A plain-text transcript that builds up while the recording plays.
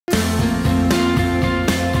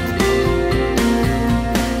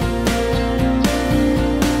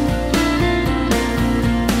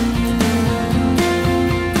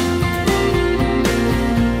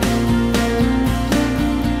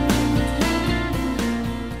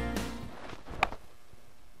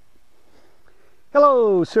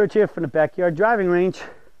Hello, Serge here from the Backyard Driving Range.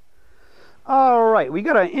 All right, we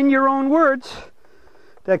got an In Your Own Words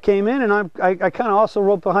that came in, and I kind of also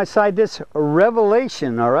wrote beside this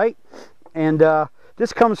revelation, all right? And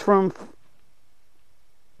this comes from,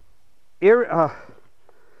 I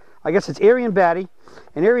guess it's Arian Batty,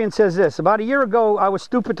 and Arian says this: about a year ago, I was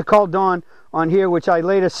stupid to call Don on here, which I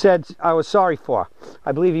later said I was sorry for.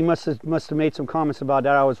 I believe he must have made some comments about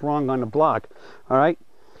that. I was wrong on the blog, all right?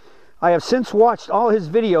 I have since watched all his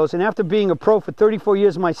videos, and after being a pro for 34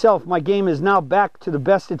 years myself, my game is now back to the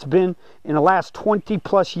best it's been in the last 20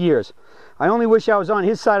 plus years. I only wish I was on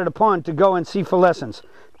his side of the pond to go and see for lessons.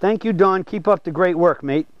 Thank you, Don. Keep up the great work,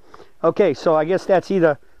 mate. Okay, so I guess that's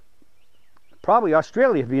probably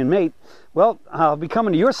Australia being mate. Well, I'll be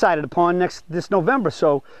coming to your side of the pond this November,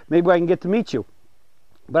 so maybe I can get to meet you.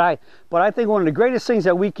 But I think one of the greatest things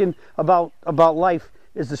that we can about life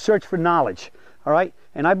is the search for knowledge. All right,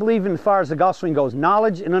 and I believe in as far as the golf swing goes,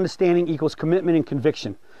 knowledge and understanding equals commitment and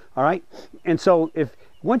conviction. All right, and so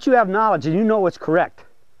once you have knowledge and you know what's correct,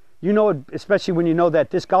 you know it, especially when you know that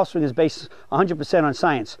this golf swing is based 100% on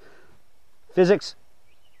science, physics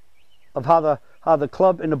of how the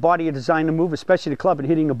club and the body are designed to move, especially the club and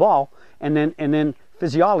hitting the ball, and then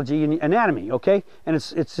physiology and anatomy, okay? And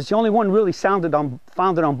it's the only one really founded on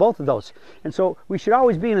both of those. And so we should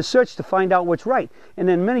always be in a search to find out what's right. And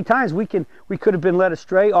then many times we could have been led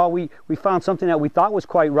astray, or we found something that we thought was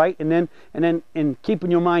quite right, and then in keeping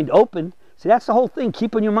your mind open. See, that's the whole thing,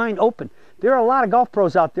 keeping your mind open. There are a lot of golf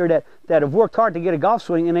pros out there that have worked hard to get a golf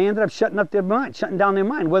swing, and they ended up shutting down their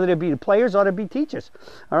mind, whether they be the players or they be teachers.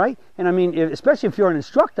 All right? And I mean, especially if you're an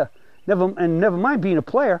instructor, never mind being a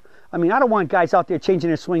player. I mean, I don't want guys out there changing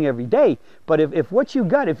their swing every day, but if what you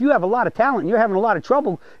got, if you have a lot of talent and you're having a lot of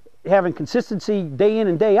trouble having consistency day in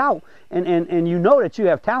and day out, and you know that you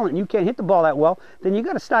have talent and you can't hit the ball that well, then you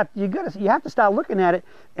have to start looking at it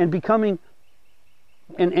and becoming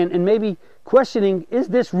and maybe questioning, is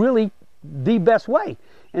this really the best way?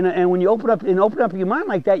 And when you open up your mind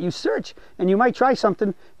like that, you search, and you might try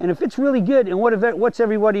something, and if it's really good, and what's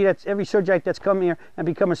every Surgeite that's come here and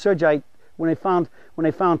become a Surgeite, when they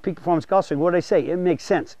found Peak Performance Golf Swing, what do they say? It makes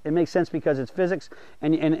sense. It makes sense because it's physics,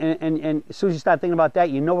 and as soon as you start thinking about that,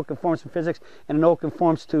 you know it conforms to physics, and you know it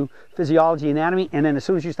conforms to physiology, anatomy, and then as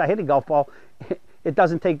soon as you start hitting golf ball, it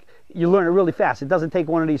doesn't take, you learn it really fast. It doesn't take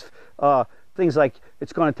one of these things like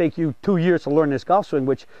it's going to take you 2 years to learn this golf swing,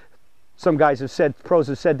 which some guys have said, pros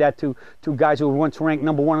have said that to guys who were once ranked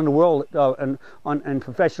 #1 in the world in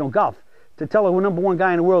professional golf. To tell a #1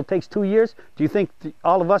 guy in the world takes 2 years, do you think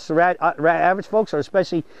all of us, the average folks, or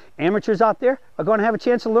especially amateurs out there, are going to have a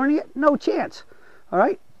chance of learning it? No chance. All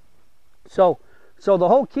right? So the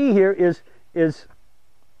whole key here is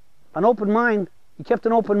an open mind. He kept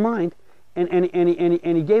an open mind, and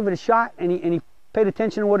he gave it a shot, and he paid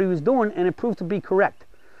attention to what he was doing, and it proved to be correct.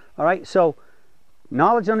 All right? So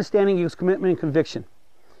knowledge, understanding equals commitment and conviction.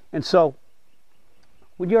 And so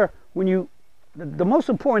the most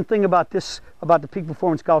important thing about the Peak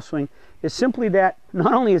Performance Golf Swing is simply that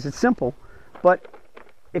not only is it simple, but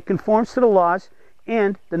it conforms to the laws,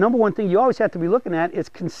 and the #1 thing you always have to be looking at is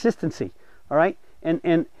consistency. All right? And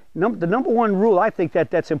the #1 rule I think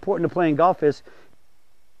that's important to playing golf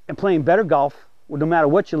and playing better golf, no matter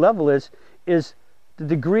what your level is the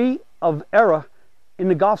degree of error in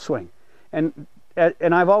the golf swing. And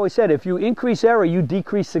I've always said, if you increase error, you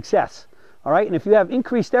decrease success. All right, and if you have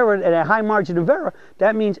increased error at a high margin of error,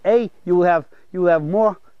 that means you will have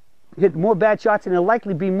hit more bad shots, and it'll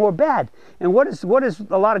likely be more bad. And what is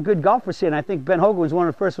a lot of good golfers say, and I think Ben Hogan was one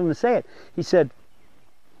of the first ones to say it. He said,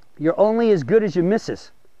 "You're only as good as your misses."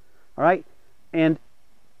 All right, and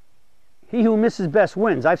he who misses best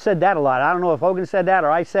wins. I've said that a lot. I don't know if Hogan said that, or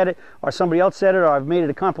I said it, or somebody else said it, or I've made it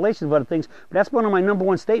a compilation of other things, but that's one of my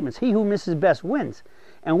 #1 statements. He who misses best wins.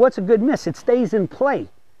 And what's a good miss? It stays in play.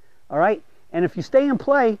 All right? And if you stay in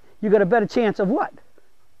play, you got a better chance of what?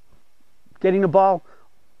 Getting the ball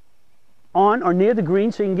on or near the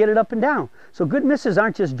green so you can get it up and down. So good misses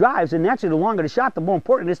aren't just drives, and naturally the longer the shot, the more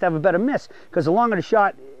important it is to have a better miss, because the longer the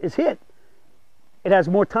shot is hit, it has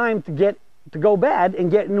more time to go bad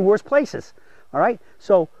and get in the worst places. All right?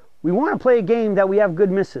 So we want to play a game that we have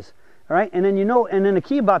good misses. All right? And then and then the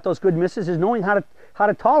key about those good misses is knowing how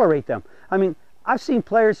to tolerate them. I mean, I've seen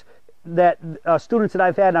players students that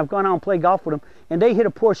I've had, and I've gone out and played golf with them, and they hit a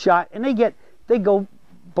poor shot, and they go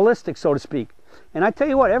ballistic, so to speak. And I tell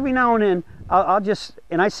you what, every now and then,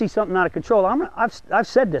 I see something out of control. I've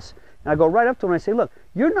said this, and I go right up to them and I say, look,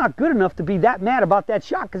 you're not good enough to be that mad about that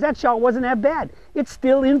shot, because that shot wasn't that bad. It's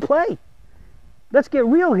still in play. Let's get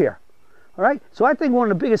real here. All right? So I think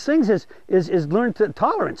one of the biggest things is learn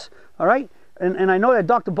tolerance. All right? and I know that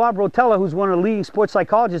Dr. Bob Rotella, who's one of the leading sports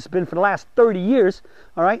psychologists, has been for the last 30 years,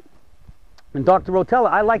 all right? And Dr. Rotella,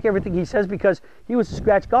 I like everything he says because he was a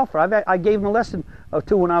scratch golfer. I gave him a lesson or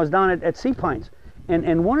two when I was down at Sea Pines.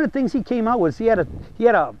 And one of the things he came out with, he had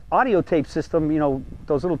a audio tape system, you know,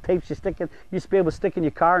 those little tapes you used to be able to stick in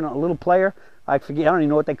your car, and a little player. I forget, I don't even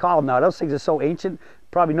know what they call them now. Those things are so ancient,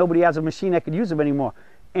 probably nobody has a machine that could use them anymore.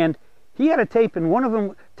 And he had a tape, and one of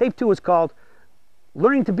them, tape 2, was called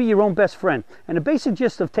Learning to Be Your Own Best Friend. And the basic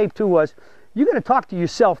gist of tape 2 was, you got to talk to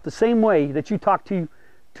yourself the same way that you talk to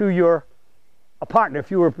your a partner.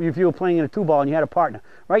 If you were playing in a 2-ball and you had a partner,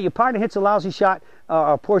 right? Your partner hits a lousy shot,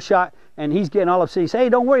 a poor shot, and he's getting all upset. You say, hey,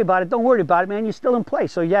 don't worry about it, man. You're still in play.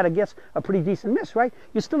 So you had to guess a pretty decent miss, right?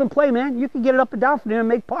 You're still in play, man. You can get it up and down from there and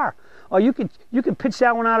make par. Or you can pitch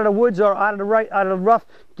that one out of the woods or out of the rough,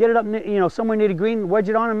 get it up, you know, somewhere near the green, wedge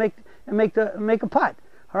it on, and make a putt.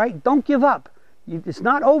 All right, don't give up. It's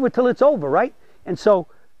not over till it's over, right? And so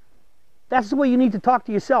that's the way you need to talk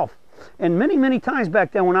to yourself. And many times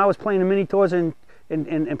back then, when I was playing the mini tours and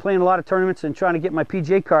playing a lot of tournaments and trying to get my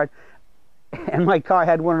PGA card, and my car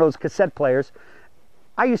had one of those cassette players,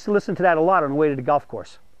 I used to listen to that a lot on the way to the golf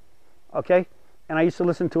course. Okay, and I used to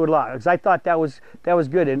listen to it a lot because I thought that was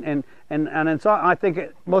good. And so I think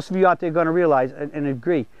most of you out there are going to realize and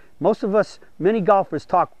agree. Most of us, many golfers,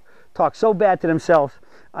 talk so bad to themselves.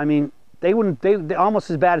 I mean, they're almost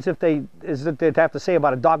as bad as if they'd have to say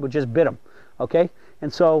about a dog who just bit them. Okay,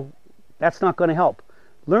 and so that's not going to help.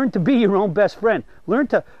 Learn to be your own best friend.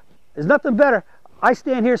 There's nothing better. I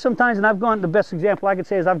stand here sometimes, and the best example I could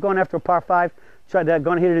say is I've gone after a par 5, gone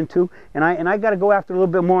to hit it in 2, and I got to go after it a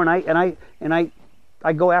little bit more, and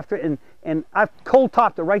I go after it, and I've cold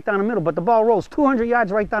topped it right down the middle, but the ball rolls 200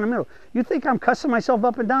 yards right down the middle. You think I'm cussing myself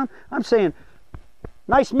up and down? I'm saying,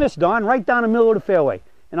 nice miss, Don, right down the middle of the fairway,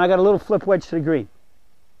 and I got a little flip wedge to the green.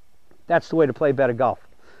 That's the way to play better golf.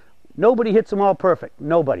 Nobody hits them all perfect.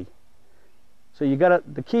 Nobody. So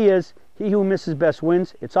the key is, he who misses best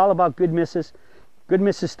wins. It's all about good misses. Good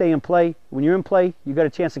misses stay in play. When you're in play, you got a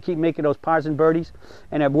chance to keep making those pars and birdies,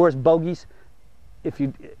 and at worst, bogeys. If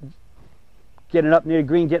you getting up near the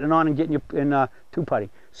green, getting it on, and getting you in 2-putting.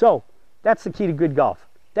 So that's the key to good golf.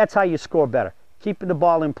 That's how you score better. Keeping the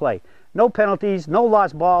ball in play. No penalties, no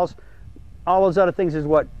lost balls. All those other things is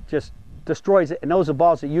what just destroys it. And those are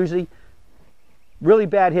balls that usually really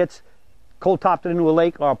bad hits, cold topped it into a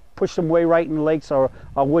lake, or push them way right in the lakes or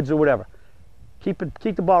woods or whatever. Keep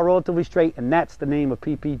the ball relatively straight, and that's the name of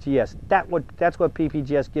PPGS. That's what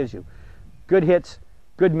PPGS gives you. Good hits,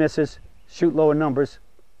 good misses, shoot lower numbers,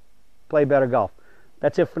 play better golf.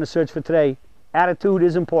 That's it for the search for today. Attitude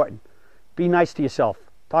is important. Be nice to yourself.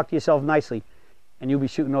 Talk to yourself nicely, and you'll be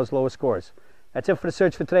shooting those lower scores. That's it for the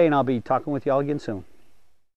search for today, and I'll be talking with you all again soon.